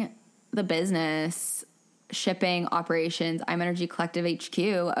running the business, shipping operations, I'm Energy Collective HQ,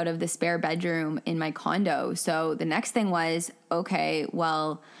 out of the spare bedroom in my condo. So the next thing was, okay,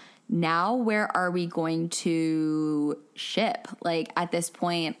 well, now where are we going to ship? Like at this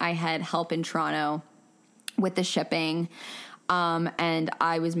point I had help in Toronto with the shipping. And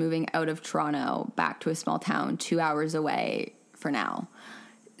I was moving out of Toronto back to a small town 2 hours away for now.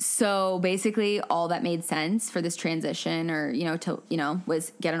 So basically all that made sense for this transition, or, you know, to, you know,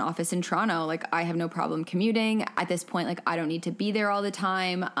 was get an office in Toronto. Like I have no problem commuting at this point. Like I don't need to be there all the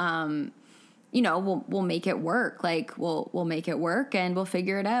time. You know, we'll make it work. Like we'll make it work and we'll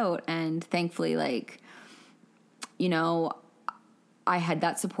figure it out. And thankfully, like, you know, I had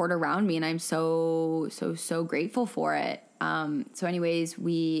that support around me, and I'm so grateful for it. So anyways,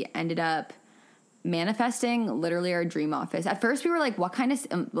 we ended up manifesting literally our dream office. At first we were like, what kind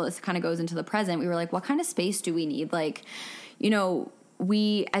of, well, this kind of goes into the present. We were like, what kind of space do we need? Like, you know,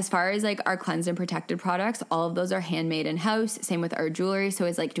 we, as far as like our cleansed and protected products, all of those are handmade in house. Same with our jewelry. So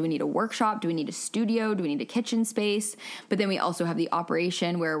it's like, do we need a workshop? Do we need a studio? Do we need a kitchen space? But then we also have the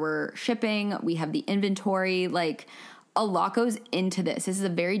operation where we're shipping. We have the inventory. Like a lot goes into this. This is a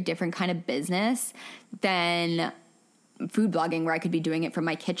very different kind of business than food blogging, where I could be doing it from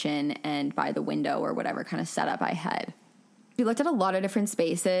my kitchen and by the window or whatever kind of setup I had. We looked at a lot of different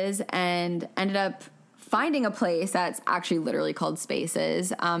spaces and ended up finding a place that's actually literally called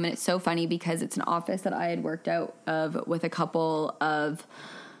Spaces. And it's so funny because it's an office that I had worked out of with a couple of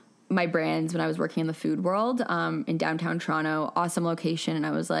my brands when I was working in the food world, in downtown Toronto. Awesome location. And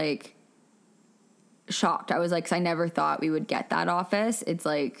I was like shocked. I was like, 'cause I never thought we would get that office. It's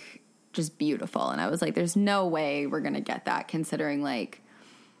like just beautiful. And I was like, there's no way we're going to get that, considering like,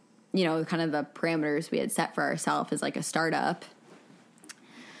 you know, kind of the parameters we had set for ourselves as like a startup.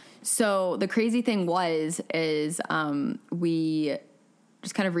 So the crazy thing is we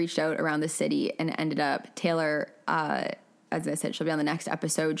just kind of reached out around the city and ended up, Taylor, as I said, she'll be on the next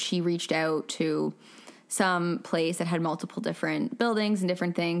episode. She reached out to some place that had multiple different buildings and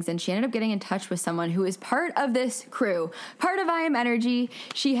different things. And she ended up getting in touch with someone who is part of this crew, part of I Am Energy.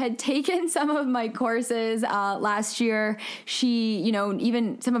 She had taken some of my courses last year. She, you know,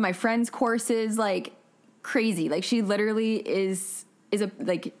 even some of my friends' courses, like crazy. Like she literally is a,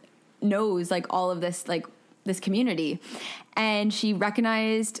 like, knows like all of this, like this community. And she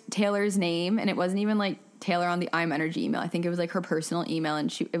recognized Taylor's name, and it wasn't even like Taylor on the I Am Energy email. I think it was like her personal email. And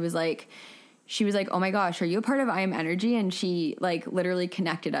she was like, oh my gosh, are you a part of I Am Energy? And she like literally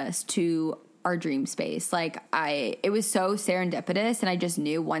connected us to our dream space. Like it was so serendipitous. And I just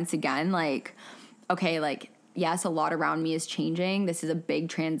knew once again, like, okay, like, yes, a lot around me is changing. This is a big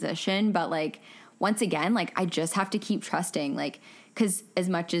transition, but like, once again, like I just have to keep trusting, like, 'cause as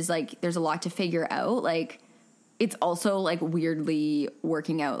much as like, there's a lot to figure out, like, it's also like weirdly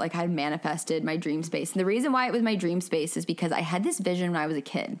working out. Like I had manifested my dream space. And the reason why it was my dream space is because I had this vision when I was a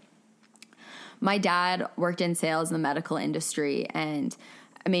kid. My dad worked in sales in the medical industry, and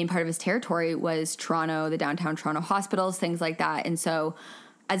a main part of his territory was Toronto, the downtown Toronto hospitals, things like that. And so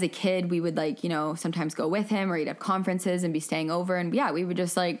as a kid, we would like, you know, sometimes go with him, or he'd have conferences and be staying over. And yeah, we would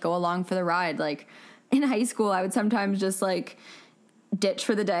just like go along for the ride. Like in high school, I would sometimes just like ditch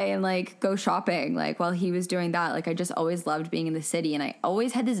for the day and like go shopping. Like while he was doing that, like I just always loved being in the city. And I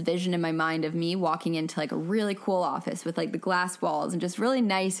always had this vision in my mind of me walking into like a really cool office with like the glass walls and just really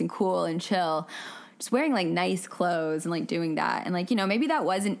nice and cool and chill, just wearing like nice clothes and like doing that. And like, you know, maybe that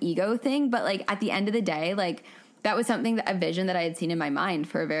was an ego thing, but like at the end of the day, like that was a vision that I had seen in my mind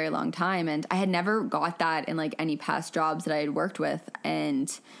for a very long time. And I had never got that in like any past jobs that I had worked with.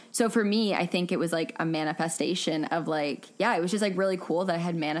 And so for me, I think it was like a manifestation of like, yeah, it was just like really cool that I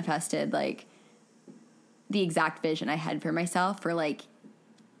had manifested like the exact vision I had for myself for like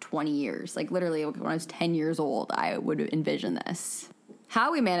 20 years. Like literally when I was 10 years old, I would envision this.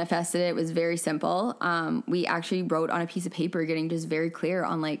 How we manifested it was very simple. We actually wrote on a piece of paper, getting just very clear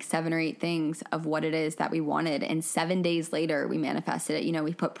on like 7 or 8 things of what it is that we wanted. And 7 days later, we manifested it. You know,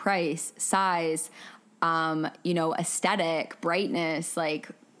 we put price, size, aesthetic, brightness, like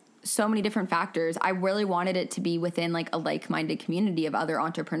so many different factors. I really wanted it to be within like a like-minded community of other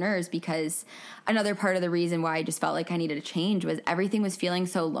entrepreneurs, because another part of the reason why I just felt like I needed a change was everything was feeling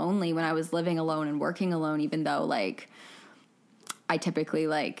so lonely when I was living alone and working alone, even though like I typically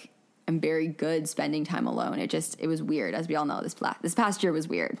like am very good spending time alone. It was weird. As we all know, this past year was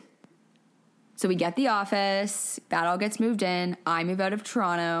weird. So we get the office, that all gets moved in. I move out of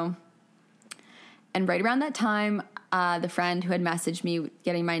Toronto. And right around that time, the friend who had messaged me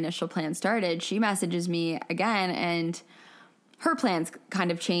getting my initial plan started, she messages me again, and her plans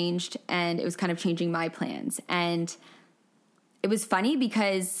kind of changed, and it was kind of changing my plans. And it was funny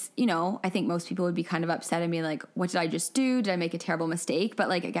because, you know, I think most people would be kind of upset at me, like, what did I just do? Did I make a terrible mistake? But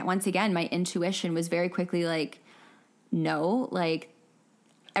like, again, once again, my intuition was very quickly like, no, like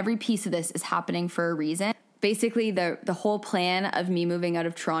every piece of this is happening for a reason. Basically, the whole plan of me moving out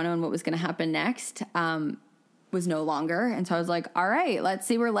of Toronto and what was going to happen next was no longer. And so I was like, all right, let's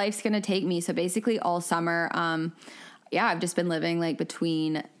see where life's going to take me. So basically all summer, I've just been living like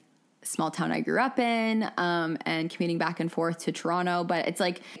between small town I grew up in, and commuting back and forth to Toronto. But it's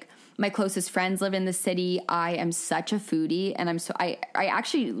like my closest friends live in the city. I am such a foodie, and I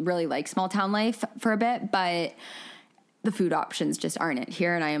actually really like small town life for a bit, but the food options just aren't it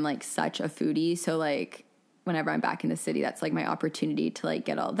here. And I am like such a foodie. So like whenever I'm back in the city, that's like my opportunity to like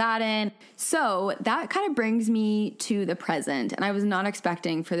get all that in. So that kind of brings me to the present. And I was not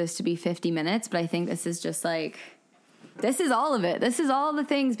expecting for this to be 50 minutes, but I think this is just like, this is all of it. This is all the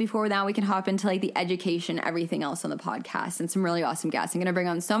things before now we can hop into like the education, everything else on the podcast, and some really awesome guests. I'm going to bring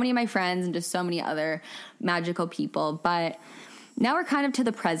on so many of my friends and just so many other magical people. But now we're kind of to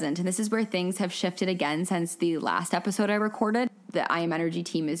the present, and this is where things have shifted again since the last episode I recorded. The I Am Energy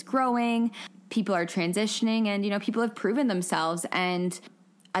team is growing. People are transitioning, and, you know, people have proven themselves. And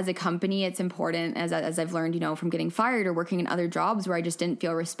as a company, it's important, as I've learned, you know, from getting fired or working in other jobs where I just didn't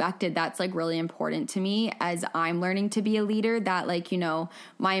feel respected. That's like really important to me as I'm learning to be a leader, that like, you know,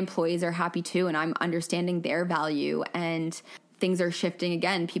 my employees are happy too, and I'm understanding their value, and things are shifting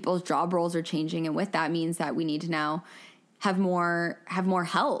again. People's job roles are changing. And with that means that we need to now have more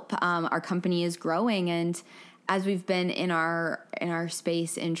help. Our company is growing. And as we've been in our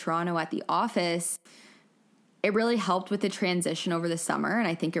space in Toronto at the office, it really helped with the transition over the summer, and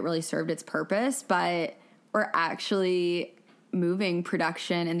I think it really served its purpose. But we're actually moving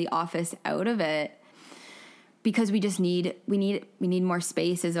production in the office out of it because we just need more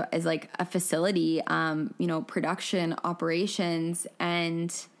space as like a facility, production operations.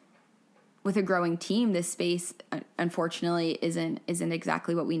 And with a growing team, this space unfortunately isn't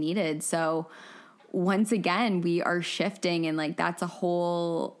exactly what we needed. So once again, we are shifting, and like that's a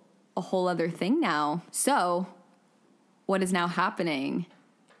whole other thing now. So what is now happening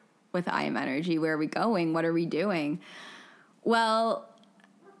with I Am Energy? Where are we going? What are we doing? Well,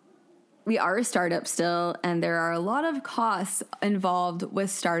 we are a startup still, and there are a lot of costs involved with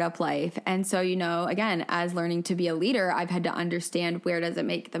startup life. And so, you know, again, as learning to be a leader, I've had to understand where does it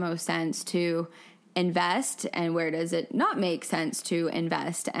make the most sense to invest and where does it not make sense to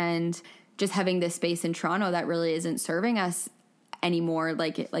invest. And just having this space in Toronto that really isn't serving us anymore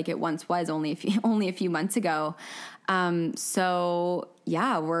like it once was only a few months ago. So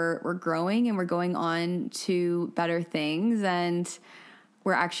yeah, we're growing, and we're going on to better things, and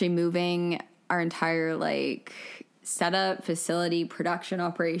we're actually moving our entire like setup, facility, production,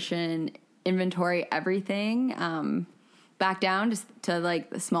 operation, inventory, everything back down just to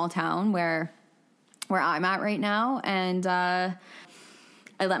like the small town where I'm at right now. And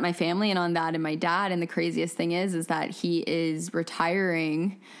I let my family in on that, and my dad. And the craziest thing is that he is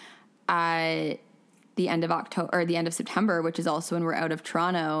retiring at the end of October or the end of September, which is also when we're out of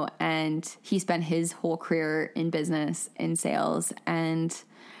Toronto. And he spent his whole career in business, in sales. And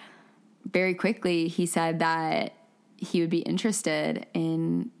very quickly he said that he would be interested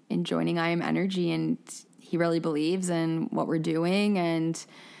in joining I Am Energy. And he really believes in what we're doing and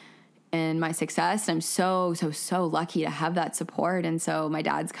my success. And I'm so lucky to have that support. And so my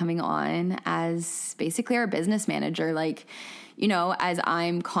dad's coming on as basically our business manager. Like, you know, as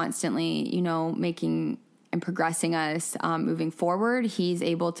I'm constantly, you know, making and progressing us moving forward. He's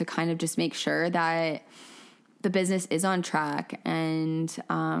able to kind of just make sure that the business is on track. And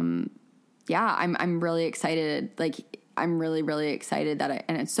I'm really excited. Like, I'm really, really excited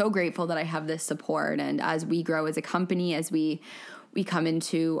and I'm so grateful that I have this support. And as we grow as a company, as we come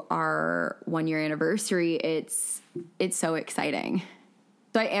into our 1-year anniversary, it's so exciting.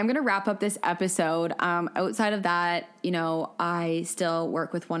 So I am going to wrap up this episode. Outside of that, I still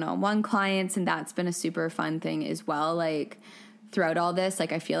work with one-on-one clients, and that's been a super fun thing as well. Like, throughout all this,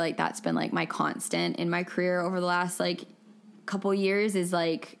 like, I feel like that's been like my constant in my career over the last like couple years is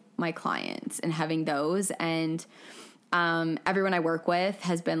like my clients and having those. And everyone I work with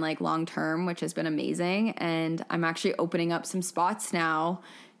has been like long-term, which has been amazing. And I'm actually opening up some spots now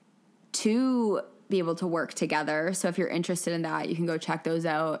to be able to work together. So if you're interested in that, you can go check those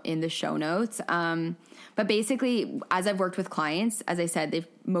out in the show notes. But basically, as I've worked with clients, as I said, they've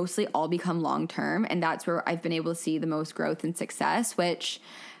mostly all become long-term, and that's where I've been able to see the most growth and success, which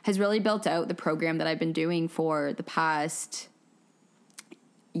has really built out the program that I've been doing for the past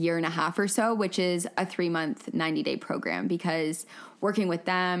year and a half or so, which is a 3-month, 90-day program. Because working with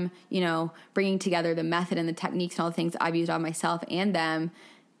them, bringing together the method and the techniques and all the things I've used on myself and them,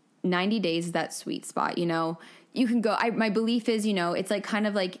 90 days is that sweet spot. You can go, my belief is, it's like kind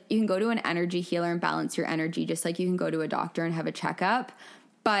of like you can go to an energy healer and balance your energy, just like you can go to a doctor and have a checkup.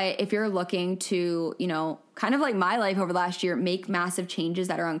 But if you're looking to, kind of like my life over the last year, make massive changes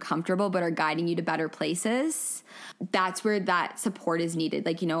that are uncomfortable but are guiding you to better places, that's where that support is needed.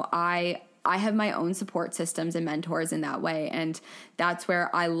 Like, I have my own support systems and mentors in that way. And that's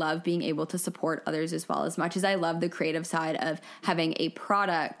where I love being able to support others as well. As much as I love the creative side of having a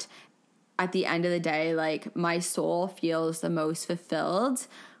product, at the end of the day, like, my soul feels the most fulfilled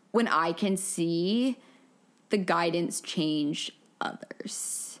when I can see the guidance change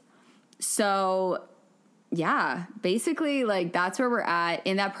others. So yeah, basically, like, that's where we're at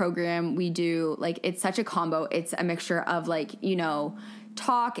in that program. We do, like, it's such a combo. It's a mixture of, like,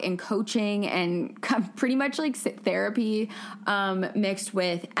 talk and coaching and pretty much like therapy, mixed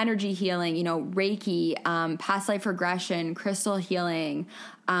with energy healing, Reiki, past life regression, crystal healing,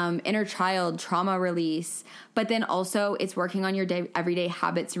 inner child trauma release. But then also it's working on your everyday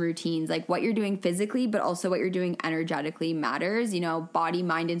habits and routines, like what you're doing physically, but also what you're doing energetically matters. Body,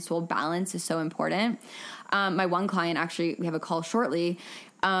 mind, and soul balance is so important. My one client, actually, we have a call shortly.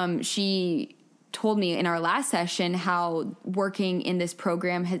 She told me in our last session how working in this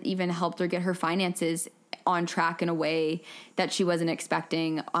program has even helped her get her finances on track in a way that she wasn't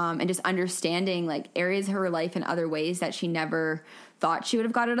expecting, and just understanding like areas of her life in other ways that she never thought she would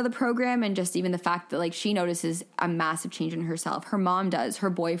have got out of the program. And just even the fact that like she notices a massive change in herself. Her mom does, her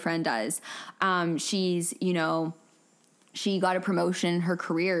boyfriend does. She's, she got a promotion in her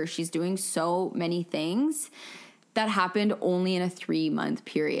career. She's doing so many things that happened only in a 3-month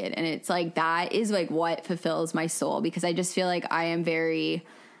period. And it's like, that is like what fulfills my soul, because I just feel like I am very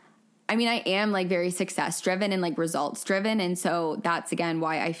success driven and like results driven. And so that's again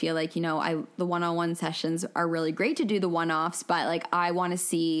why I feel like, the one-on-one sessions are really great to do the one-offs, but like I want to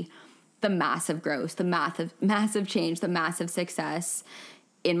see the massive growth, the massive change, the massive success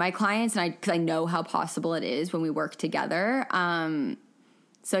in my clients. And because I know how possible it is when we work together.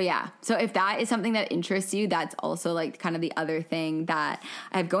 So yeah, so if that is something that interests you, that's also like kind of the other thing that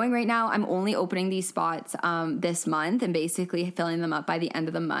I have going right now. I'm only opening these spots this month and basically filling them up by the end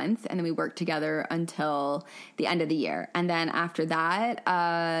of the month. And then we work together until the end of the year. And then after that,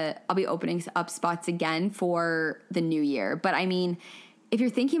 I'll be opening up spots again for the new year. But I mean, if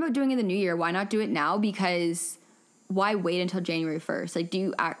you're thinking about doing it in the new year, why not do it now? Because why wait until January 1st? Like, do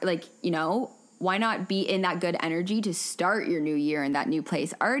you act like, why not be in that good energy to start your new year in that new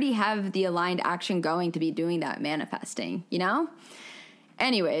place? Already have the aligned action going to be doing that manifesting,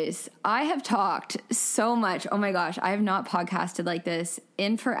 Anyways, I have talked so much. Oh my gosh, I have not podcasted like this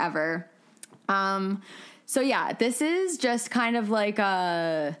in forever. So yeah, this is just kind of like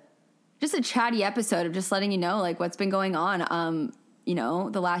just a chatty episode of just letting you know like what's been going on.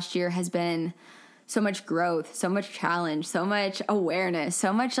 The last year has been so much growth, so much challenge, so much awareness,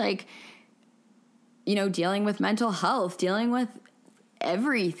 so much like, dealing with mental health, dealing with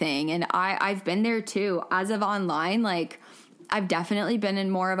everything. And I've been there too. As of online, like I've definitely been in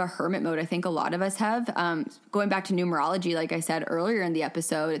more of a hermit mode. I think a lot of us have. Going back to numerology, like I said earlier in the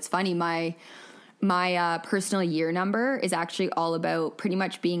episode, it's funny. My personal year number is actually all about pretty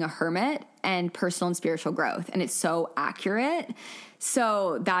much being a hermit and personal and spiritual growth. And it's so accurate.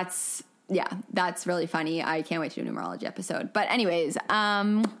 So that's really funny. I can't wait to do a numerology episode. But anyways,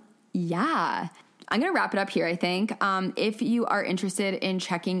 yeah. I'm going to wrap it up here, I think. If you are interested in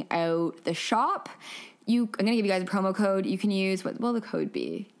checking out the shop, I'm going to give you guys a promo code. You can use, what will the code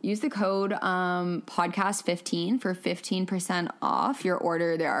be? Use the code podcast15 for 15% off your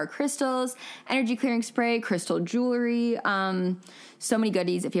order. There are crystals, energy clearing spray, crystal jewelry, so many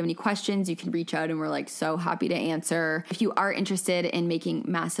goodies. If you have any questions, you can reach out and we're like so happy to answer. If you are interested in making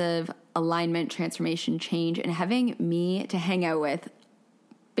massive alignment, transformation, change, and having me to hang out with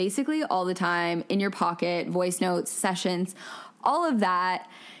basically all the time, in your pocket, voice notes, sessions, all of that,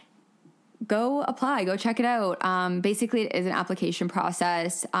 go apply, go check it out. Basically, it is an application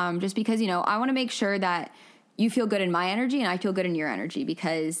process, just because, I want to make sure that you feel good in my energy and I feel good in your energy,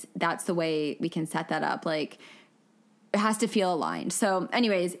 because that's the way we can set that up. Like, it has to feel aligned. So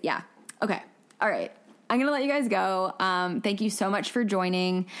anyways, yeah. Okay. All right. I'm going to let you guys go. Thank you so much for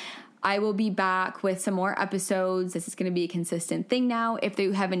joining. I will be back with some more episodes. This is going to be a consistent thing now. If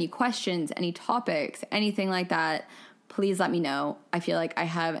you have any questions, any topics, anything like that, please let me know. I feel like I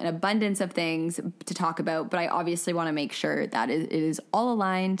have an abundance of things to talk about, but I obviously want to make sure that it is all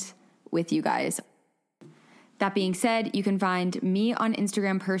aligned with you guys. That being said, you can find me on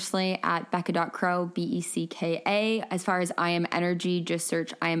Instagram personally at Becca.Crow, Becka. As far as I Am Energy, just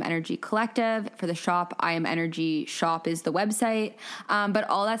search I Am Energy Collective. For the shop, I Am Energy Shop is the website. But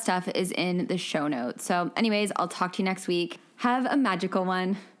all that stuff is in the show notes. So anyways, I'll talk to you next week. Have a magical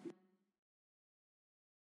one.